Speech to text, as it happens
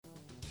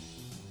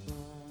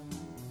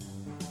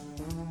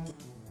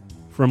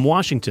From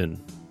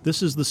Washington,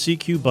 this is the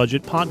CQ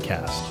Budget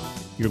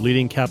Podcast, your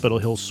leading Capitol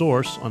Hill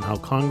source on how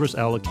Congress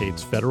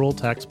allocates federal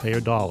taxpayer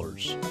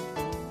dollars.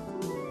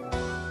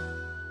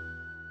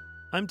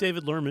 I'm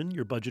David Lerman,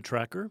 your budget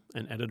tracker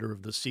and editor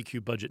of the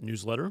CQ Budget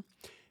newsletter.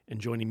 And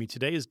joining me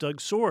today is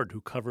Doug Sword, who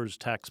covers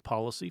tax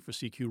policy for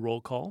CQ Roll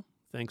Call.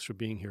 Thanks for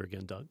being here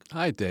again, Doug.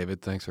 Hi,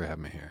 David. Thanks for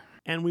having me here.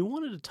 And we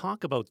wanted to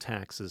talk about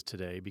taxes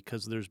today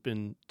because there's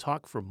been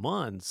talk for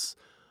months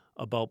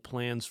about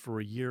plans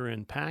for a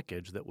year-end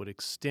package that would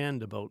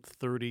extend about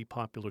 30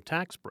 popular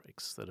tax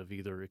breaks that have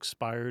either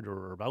expired or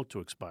are about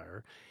to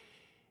expire.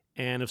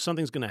 And if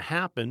something's going to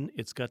happen,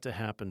 it's got to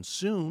happen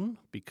soon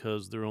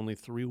because there are only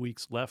 3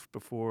 weeks left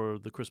before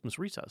the Christmas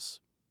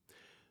recess.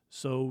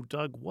 So,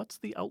 Doug, what's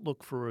the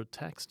outlook for a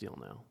tax deal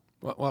now?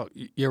 Well,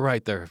 you're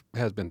right. There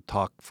has been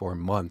talk for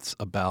months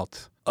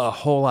about a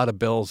whole lot of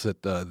bills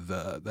that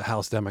the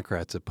House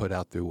Democrats have put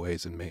out through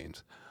Ways and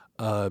Means.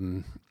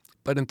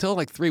 But until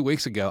like 3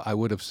 weeks ago, I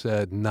would have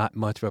said not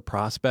much of a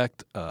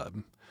prospect.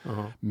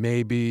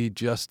 Maybe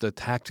just a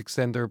tax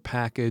extender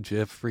package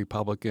if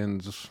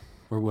Republicans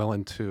were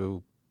willing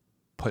to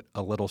put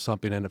a little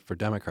something in it for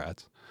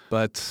Democrats.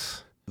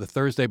 But the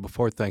Thursday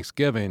before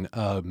Thanksgiving,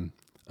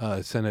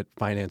 Senate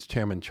Finance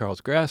Chairman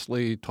Charles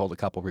Grassley told a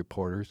couple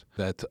reporters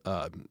that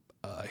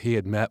he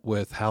had met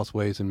with House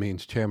Ways and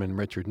Means Chairman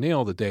Richard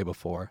Neal the day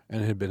before,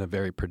 and it had been a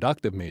very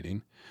productive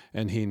meeting,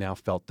 and he now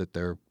felt that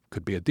there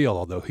could be a deal,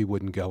 although he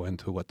wouldn't go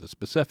into what the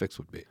specifics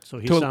would be. So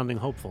he's sounding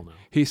hopeful now.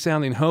 He's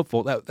sounding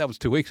hopeful. That was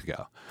 2 weeks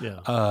ago.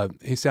 Yeah.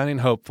 He's sounding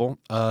hopeful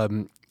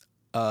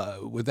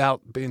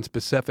without being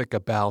specific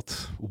about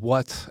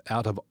what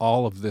out of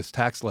all of this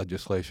tax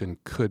legislation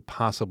could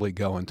possibly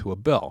go into a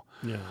bill.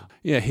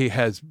 Yeah, he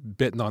has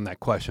bitten on that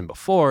question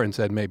before and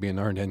said maybe an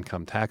earned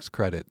income tax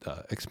credit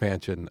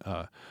expansion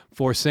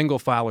for single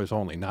filers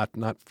only, not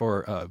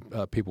for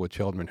people with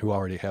children who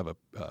already have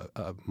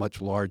a much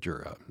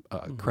larger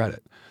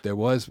credit. There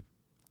was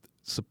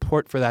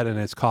support for that in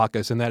his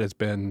caucus, and that has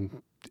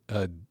been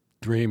a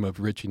dream of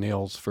Richie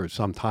Neal's for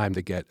some time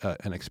to get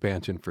an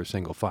expansion for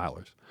single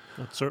filers.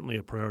 That's certainly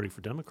a priority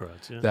for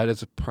Democrats, yeah. That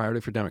is a priority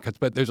for Democrats,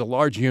 but there's a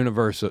large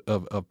universe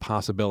of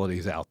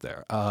possibilities out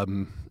there.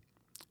 One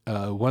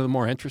of the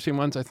more interesting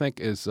ones, I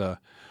think, is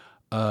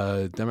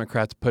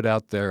Democrats put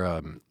out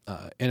their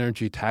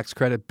energy tax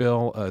credit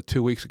bill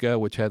 2 weeks ago,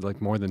 which had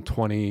like more than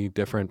 20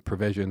 different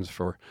provisions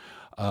for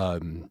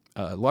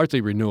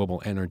largely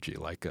renewable energy,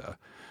 like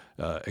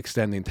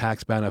extending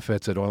tax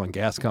benefits that oil and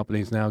gas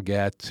companies now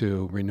get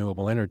to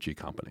renewable energy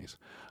companies,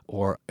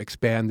 or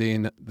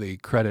expanding the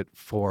credit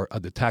for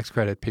the tax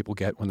credit people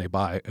get when they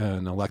buy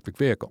an electric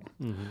vehicle.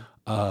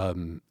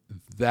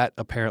 That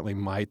apparently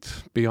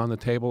might be on the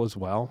table as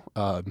well.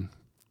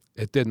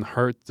 It didn't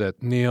hurt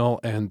that Neal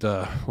and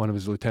one of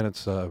his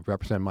lieutenants,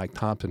 Representative Mike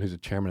Thompson, who's the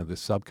chairman of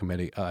this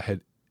subcommittee, had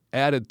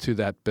added to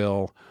that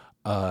bill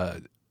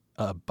a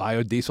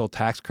biodiesel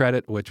tax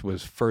credit, which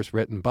was first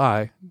written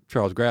by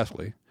Charles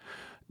Grassley.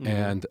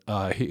 And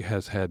he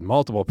has had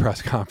multiple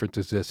press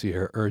conferences this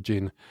year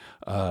urging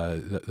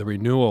the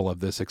renewal of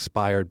this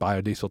expired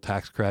biodiesel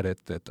tax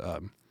credit. That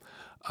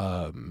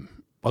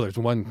there's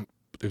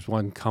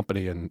one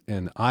company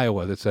in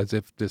Iowa that says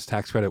if this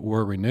tax credit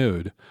were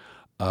renewed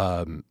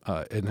and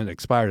then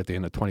expired at the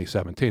end of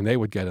 2017, they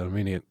would get an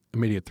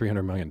immediate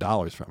 $300 million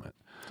from it.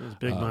 So it's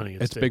big money.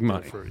 It's big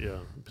money.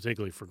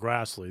 Particularly for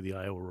Grassley, the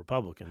Iowa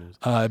Republican.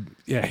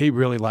 He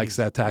really likes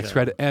that tax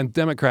credit, and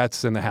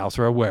Democrats in the House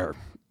are aware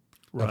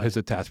of his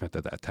attachment to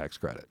that tax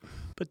credit.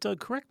 But Doug,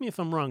 correct me if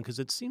I'm wrong, because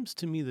it seems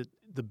to me that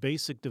the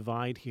basic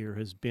divide here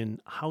has been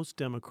House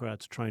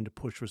Democrats trying to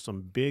push for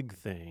some big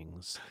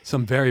things.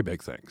 Some very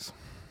big things.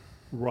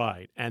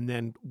 Right. And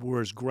then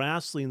whereas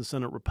Grassley and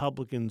Senate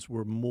Republicans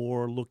were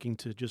more looking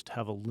to just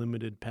have a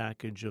limited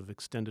package of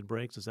extended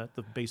breaks, is that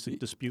the basic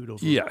dispute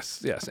over?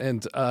 Yes.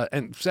 And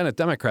Senate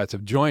Democrats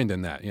have joined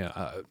in that.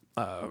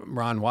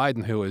 Ron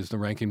Wyden, who is the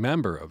ranking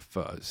member of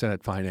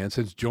Senate Finance,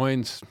 has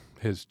joined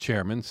his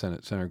chairman,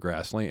 Senator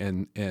Grassley,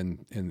 in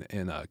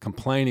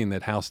complaining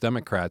that House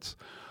Democrats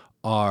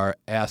are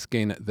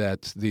asking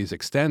that these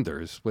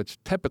extenders, which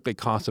typically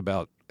cost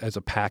as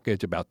a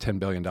package about $10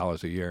 billion a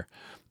year,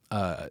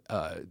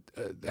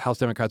 House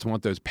Democrats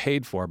want those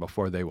paid for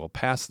before they will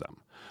pass them.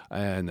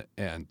 And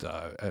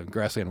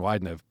Grassley and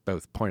Wyden have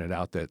both pointed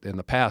out that in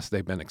the past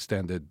they've been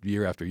extended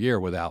year after year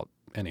without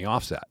any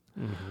offset.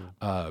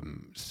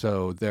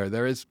 So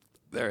there is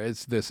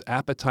this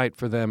appetite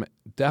for them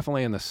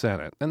definitely in the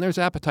Senate, and there's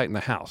appetite in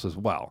the House as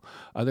well.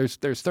 There's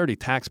 30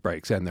 tax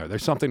breaks in there.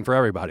 There's something for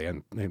everybody,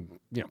 and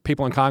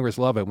people in Congress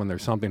love it when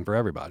there's something for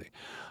everybody.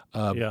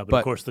 But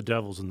of course the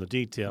devil's in the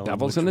detail.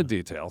 Devil's in the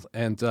details,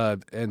 and House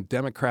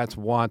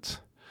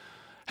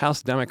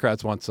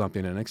Democrats want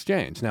something in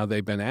exchange. Now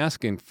they've been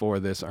asking for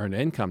this earned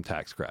income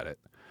tax credit,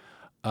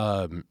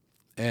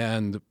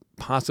 and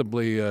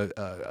possibly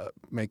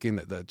making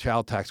the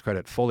child tax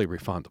credit fully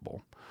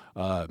refundable.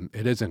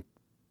 It isn't.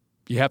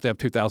 You have to have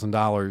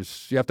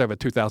 $2,000. You have to have a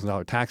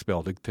 $2,000 tax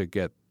bill to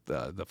get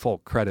the full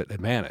credit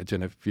advantage,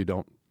 and if you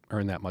don't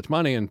earn that much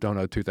money and don't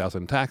owe $2,000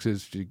 in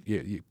taxes,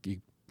 you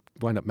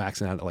wind up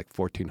maxing out at like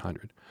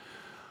 $1,400.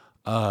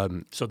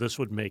 So this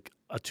would make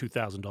a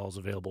 $2,000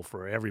 available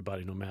for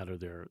everybody, no matter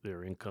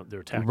their income,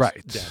 their tax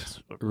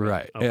debts.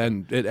 Right. Okay.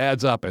 And it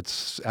adds up.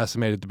 It's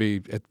estimated to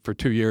be, for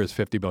 2 years,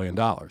 $50 billion.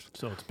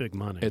 So it's big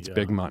money. It's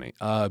big money.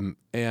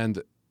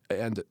 And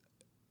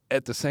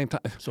at the same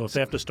time, so if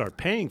they have to start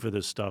paying for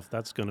this stuff,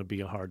 that's going to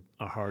be a hard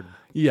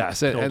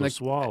yes, pill to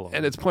swallow.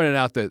 And it's pointed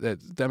out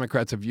that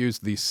Democrats have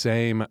used these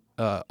same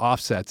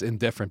offsets in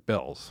different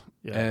bills.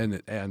 Yeah.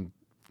 And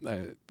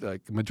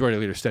like Majority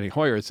Leader Steny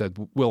Hoyer said,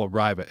 we'll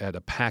arrive at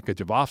a package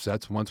of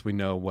offsets once we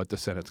know what the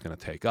Senate's going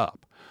to take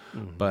up.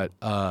 Mm-hmm. But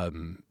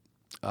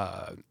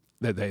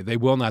they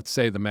will not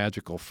say the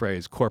magical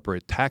phrase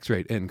corporate tax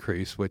rate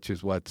increase, which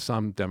is what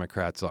some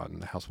Democrats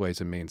on the House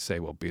Ways and Means say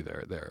will be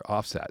their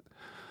offset.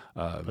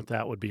 But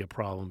that would be a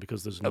problem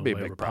because there's no way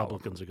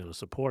Republicans are going to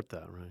support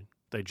that, right?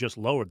 They just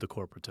lowered the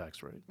corporate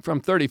tax rate. From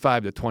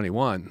 35% to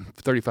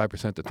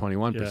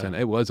 21%.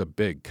 It was a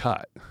big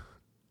cut.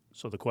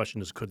 So the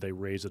question is, could they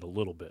raise it a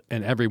little bit?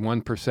 And every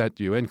 1%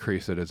 you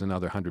increase it is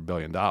another $100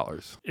 billion.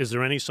 Is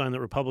there any sign that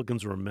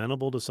Republicans are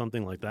amenable to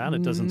something like that?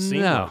 It doesn't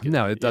seem like it.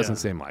 No, it doesn't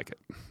seem like it.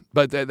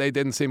 But they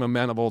didn't seem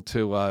amenable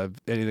to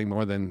anything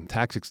more than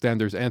tax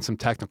extenders and some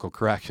technical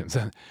corrections.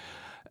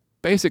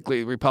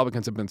 Basically,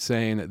 Republicans have been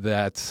saying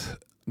that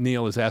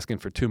Neal is asking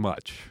for too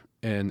much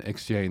in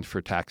exchange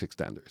for tax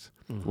extenders,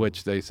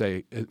 which they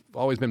say has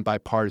always been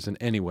bipartisan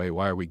anyway.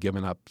 Why are we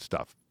giving up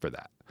stuff for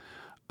that?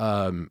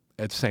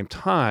 At the same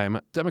time,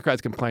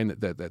 Democrats complain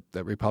that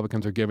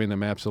Republicans are giving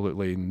them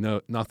absolutely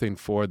nothing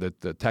for the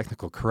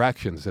technical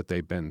corrections that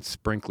they've been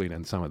sprinkling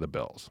in some of the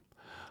bills.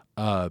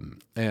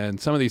 And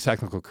some of these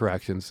technical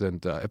corrections,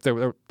 and if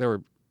there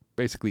were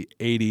basically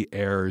 80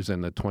 errors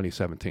in the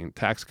 2017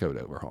 tax code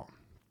overhaul.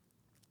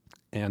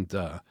 And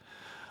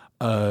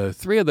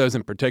 3 of those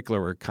in particular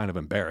were kind of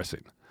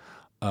embarrassing.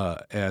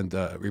 And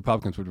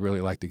Republicans would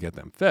really like to get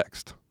them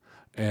fixed.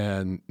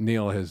 And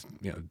Neal has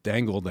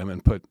dangled them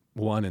and put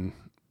one in.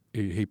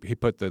 He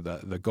put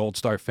the Gold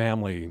Star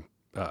family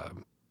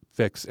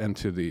fix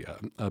into the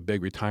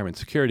big retirement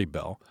security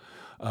bill.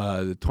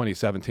 The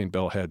 2017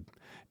 bill had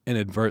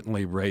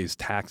inadvertently raised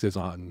taxes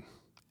on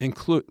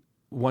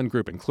one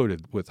group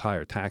included with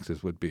higher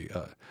taxes would be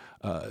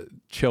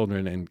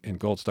children in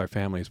Gold Star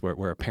families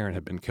where a parent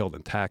had been killed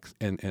in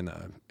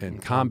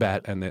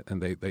combat, and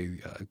they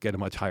get a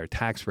much higher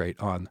tax rate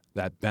on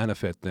that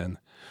benefit than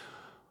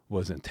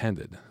was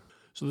intended.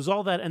 So there's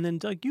all that, and then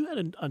Doug, you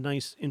had a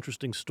nice,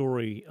 interesting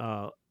story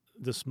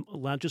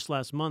just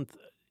last month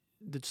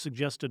that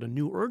suggested a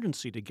new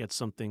urgency to get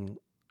some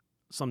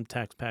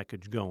tax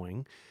package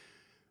going,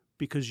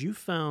 because you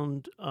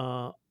found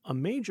a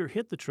major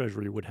hit the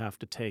Treasury would have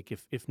to take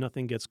if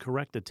nothing gets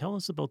corrected. Tell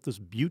us about this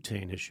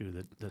butane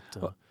issue.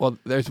 Well,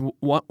 there's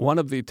one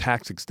of the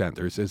tax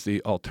extenders is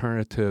the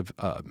alternative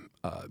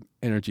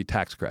energy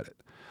tax credit,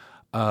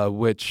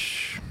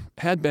 which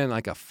had been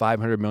like a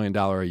 $500 million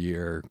a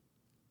year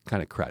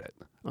kind of credit.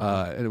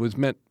 And it was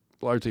meant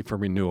largely for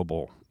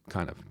renewable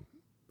kind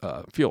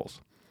of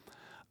fuels.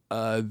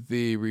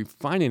 The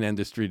refining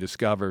industry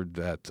discovered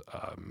that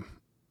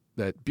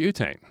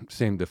butane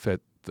seemed to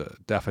fit the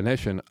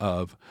definition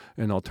of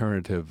an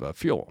alternative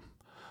fuel,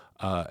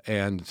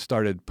 and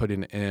started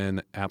putting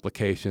in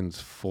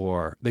applications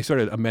they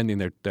started amending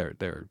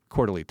their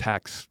quarterly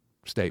tax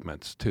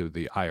statements to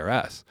the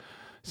IRS,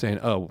 saying,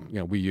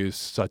 we use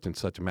such and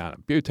such amount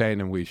of butane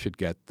and we should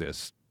get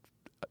this,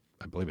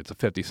 I believe it's a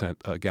 50-cent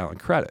a gallon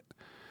credit.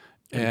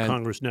 And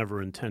Congress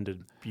never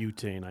intended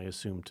butane, I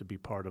assume, to be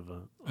part of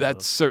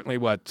that's certainly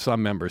what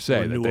some members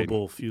say.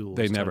 Renewable fuels.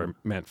 They never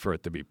meant for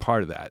it to be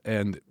part of that.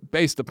 And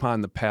based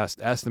upon the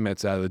past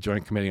estimates out of the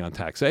Joint Committee on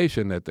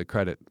Taxation that the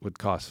credit would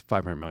cost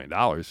 $500 million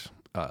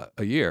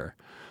a year,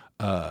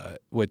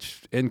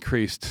 which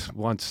increased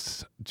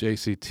once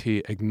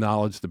JCT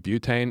acknowledged the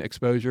butane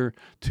exposure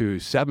to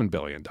 $7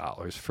 billion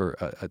for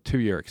a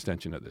 2-year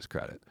extension of this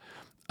credit.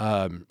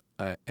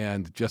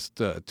 And just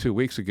 2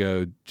 weeks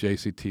ago,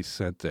 JCT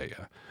sent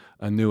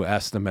a new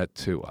estimate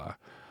to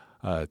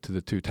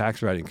the 2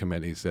 tax writing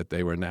committees that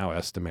they were now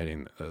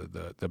estimating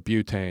the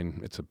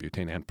butane, it's a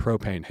butane and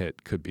propane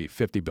hit, could be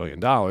 $50 billion.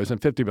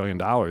 And $50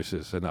 billion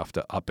is enough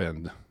to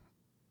upend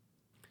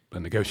the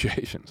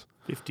negotiations.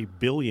 $50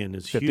 billion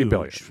is $50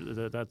 huge.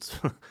 billion. That's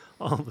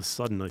all of a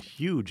sudden a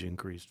huge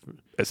increase.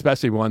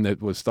 Especially one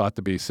that was thought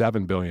to be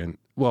 $7 billion.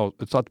 Well,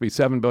 it's thought to be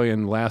 $7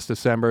 billion last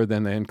December,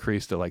 then they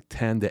increased to like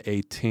 10 to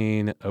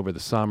 18 over the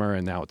summer,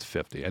 and now it's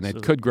 50. And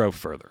it could grow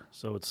further.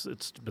 So it's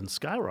been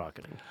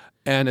skyrocketing.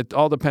 And it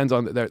all depends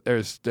on,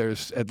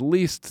 there's at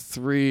least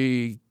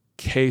 3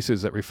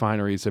 cases that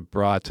refineries have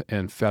brought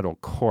in federal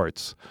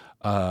courts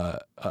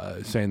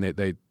saying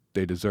that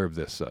they deserve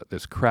this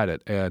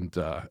credit. And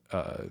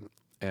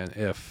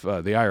if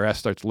the IRS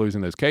starts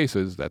losing those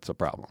cases, that's a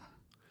problem.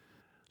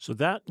 So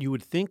that, you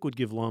would think, would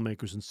give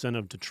lawmakers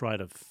incentive to try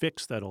to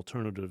fix that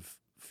alternative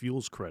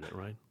fuels credit,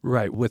 right?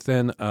 Right.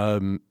 Within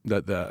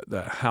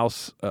the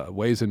House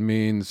Ways and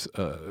Means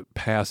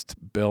passed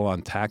bill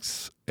on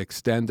tax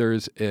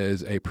extenders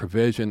is a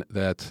provision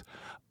that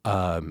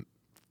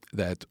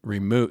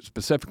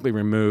specifically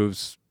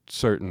removes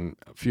certain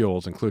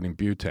fuels, including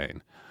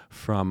butane,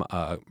 from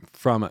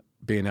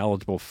being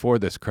eligible for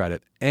this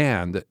credit,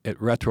 and it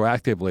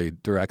retroactively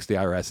directs the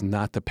IRS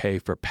not to pay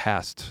for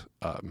past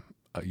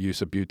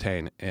use of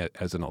butane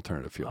as an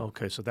alternative fuel.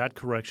 Okay, so that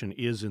correction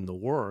is in the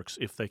works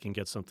if they can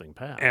get something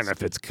passed. And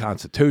if it's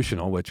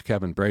constitutional, which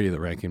Kevin Brady, the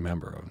ranking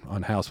member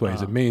on House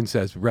Ways and Means,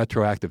 says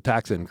retroactive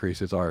tax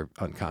increases are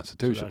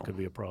unconstitutional. So that could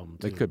be a problem,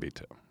 too. It could be,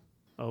 too.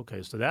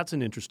 Okay, so that's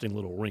an interesting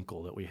little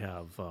wrinkle that we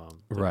have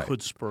that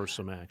could spur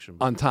some action.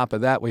 On top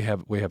of that, we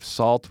have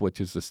SALT, which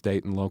is the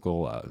state and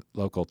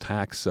local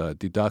tax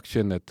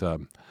deduction that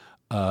the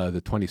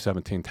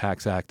 2017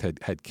 Tax Act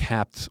had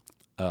capped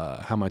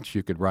how much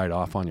you could write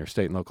off on your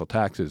state and local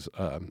taxes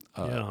at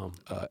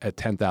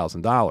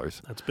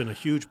 $10,000. That's been a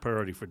huge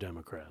priority for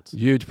Democrats.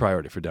 Huge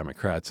priority for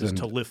Democrats, is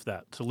to lift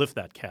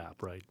that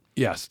cap, right?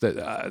 Yes,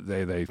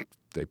 they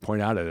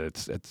point out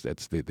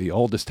it's the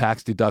oldest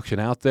tax deduction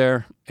out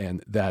there,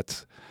 and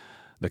that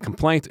the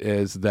complaint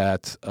is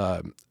that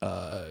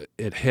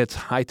it hits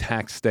high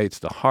tax states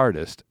the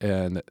hardest,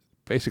 and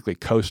basically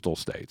coastal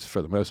states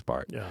for the most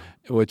part,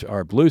 which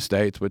are blue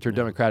states, which are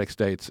Democratic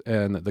states.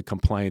 And the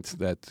complaints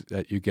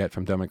that you get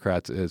from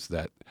Democrats is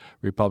that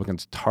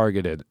Republicans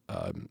targeted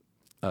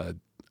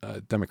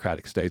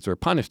Democratic states or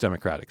punished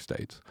Democratic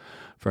states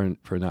for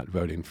not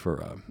voting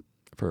for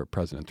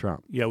President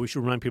Trump. Yeah, we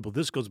should remind people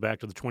this goes back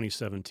to the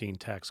 2017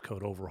 tax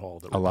code overhaul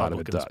that a lot of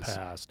it Republicans does.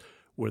 passed,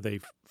 where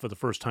they, for the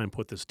first time,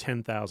 put this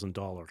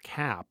 $10,000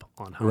 cap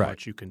on how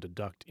much you can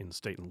deduct in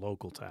state and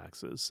local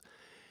taxes.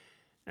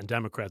 And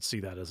Democrats see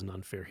that as an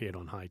unfair hit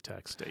on high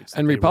tax states.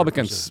 And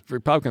Republicans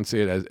see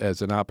it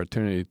as an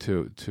opportunity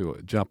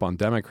to jump on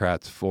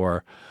Democrats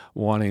for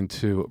wanting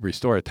to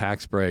restore a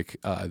tax break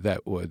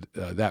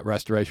that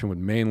restoration would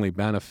mainly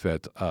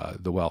benefit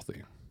the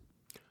wealthy.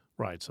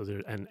 Right. So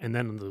then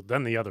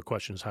the other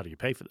question is, how do you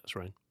pay for this,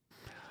 right?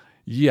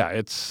 Yeah,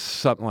 it's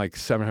something like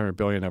 $700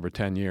 billion over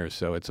 10 years,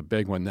 so it's a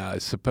big one. Now,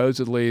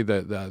 supposedly,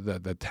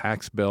 the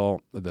tax bill,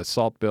 the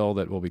SALT bill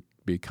that will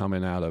be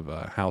coming out of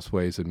House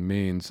Ways and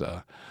Means,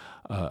 a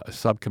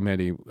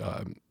subcommittee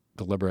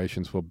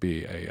deliberations will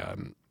be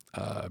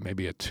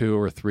maybe a 2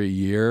 or 3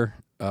 year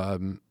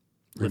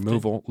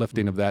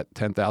lifting of that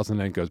 $10,000, and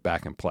then it goes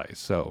back in place.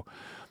 So,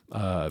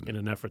 in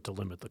an effort to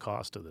limit the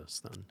cost of this,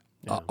 then.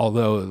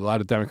 Although a lot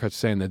of Democrats are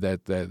saying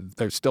that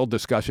there's still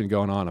discussion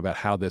going on about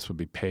how this would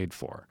be paid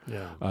for.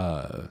 Yeah.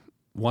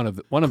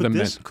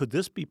 Could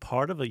this be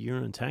part of a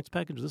year-end tax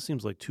package? This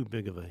seems like too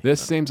big of a. This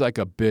seems like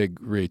a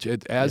big reach.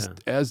 As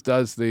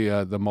does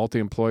the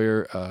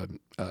multi-employer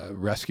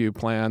rescue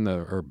plan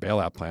or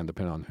bailout plan,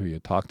 depending on who you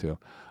talk to.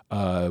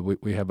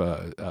 We have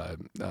a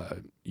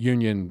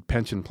union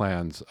pension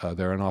plans.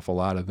 There are an awful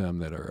lot of them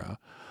that are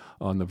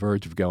on the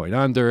verge of going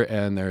under,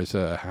 and there's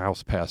a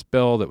House-passed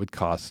bill that would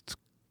cost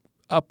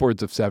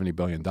upwards of $70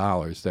 billion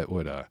that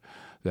would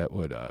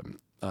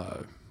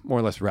more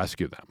or less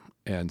rescue them.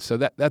 And so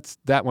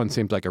that one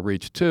seems like a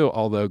reach too,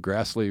 although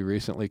Grassley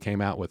recently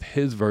came out with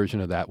his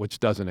version of that, which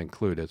doesn't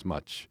include as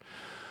much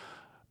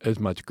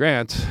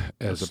grant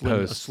a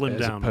slimmed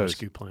down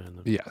rescue plan.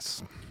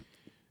 Yes.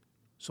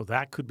 So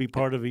that could be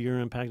part of a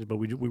year-end package, but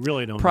we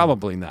really don't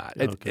Probably know. not.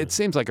 Okay. It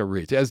seems like a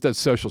reach, as does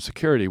Social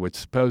Security, which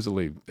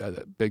supposedly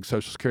the big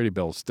Social Security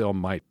bill still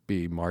might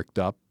be marked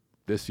up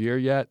this year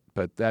yet,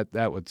 but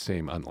that would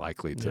seem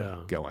unlikely to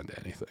go into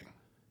anything.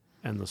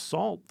 And the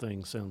SALT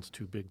thing sounds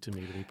too big to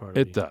me to be part of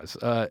it. Does.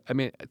 I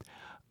mean,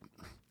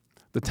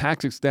 the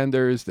tax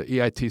extenders, the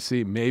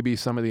EITC, maybe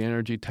some of the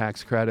energy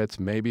tax credits,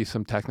 maybe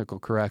some technical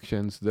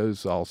corrections.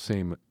 Those all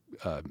seem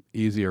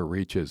easier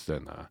reaches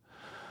than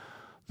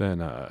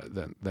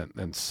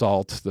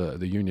SALT,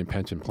 the union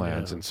pension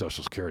plans, and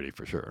Social Security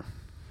for sure.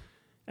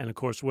 And, of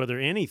course, whether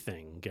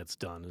anything gets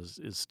done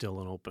is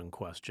still an open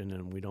question,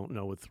 and we don't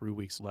know with 3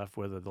 weeks left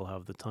whether they'll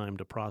have the time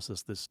to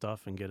process this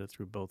stuff and get it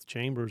through both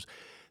chambers.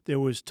 There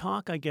was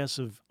talk, I guess,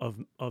 of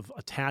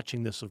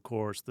attaching this, of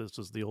course. This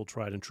is the old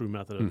tried-and-true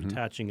method of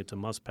attaching it to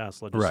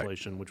must-pass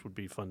legislation, which would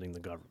be funding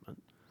the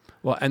government.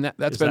 Well, and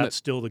that's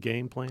still the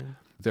game plan?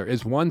 There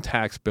is one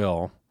tax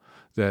bill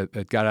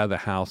that got out of the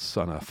House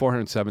on a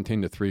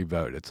 417-3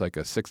 vote. It's like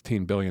a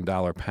 $16 billion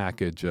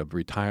package of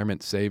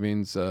retirement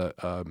savings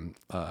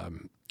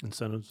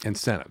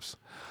incentives.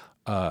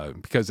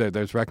 Because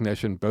there's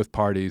recognition, both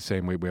parties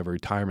saying we have a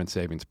retirement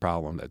savings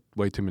problem, that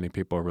way too many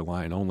people are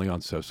relying only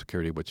on Social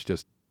Security, which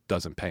just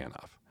doesn't pay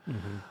enough.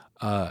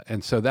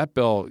 And so that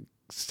bill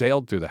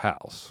sailed through the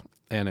House,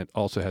 and it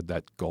also had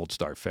that Gold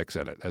Star fix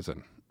in it as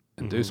an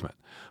inducement.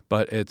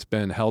 But it's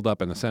been held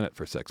up in the Senate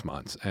for 6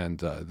 months,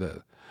 and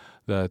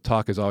the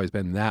talk has always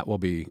been that will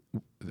be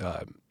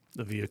the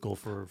vehicle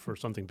for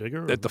something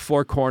bigger? That the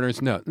four corners,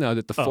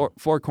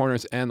 four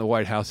corners and the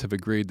White House have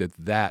agreed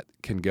that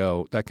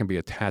can be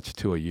attached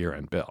to a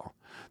year-end bill.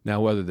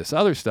 Now, whether this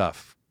other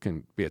stuff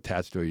can be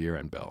attached to a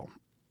year-end bill,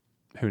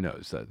 who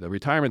knows? The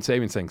retirement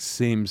savings thing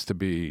seems to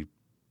be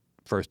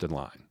first in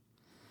line.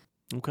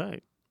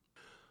 Okay.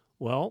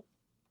 Well,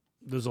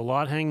 there's a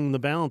lot hanging in the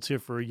balance here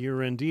for a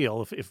year-end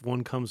deal if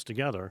one comes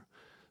together.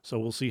 So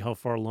we'll see how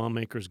far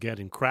lawmakers get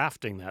in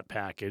crafting that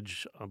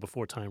package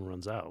before time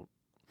runs out.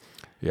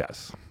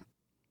 Yes.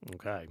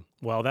 Okay.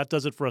 Well, that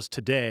does it for us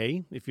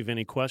today. If you have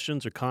any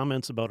questions or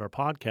comments about our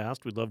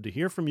podcast, we'd love to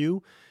hear from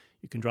you.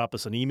 You can drop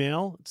us an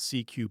email at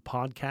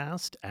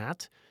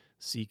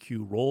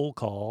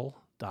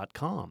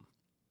cqpodcast@cqrollcall.com.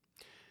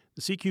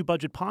 The CQ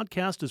Budget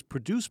Podcast is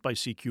produced by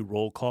CQ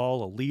Roll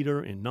Call, a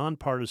leader in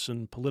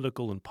nonpartisan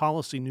political and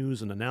policy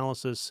news and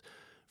analysis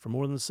for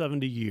more than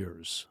 70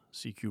 years.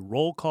 CQ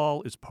Roll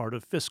Call is part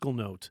of Fiscal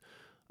Note,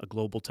 a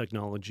global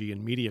technology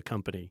and media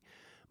company.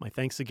 My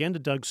thanks again to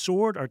Doug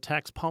Sword, our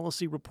tax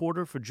policy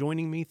reporter, for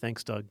joining me.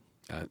 Thanks, Doug.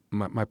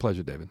 My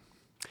pleasure, David.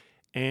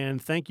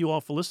 And thank you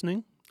all for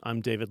listening.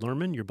 I'm David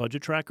Lerman, your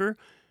budget tracker.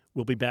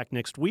 We'll be back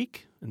next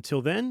week.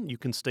 Until then, you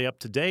can stay up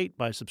to date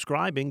by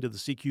subscribing to the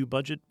CQ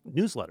Budget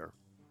newsletter.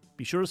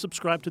 Be sure to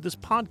subscribe to this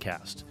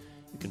podcast.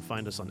 You can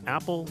find us on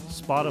Apple,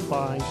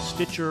 Spotify,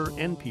 Stitcher,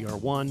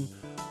 NPR One,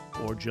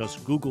 or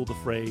just Google the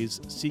phrase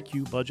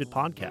CQ Budget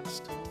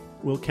Podcast.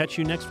 We'll catch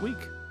you next week.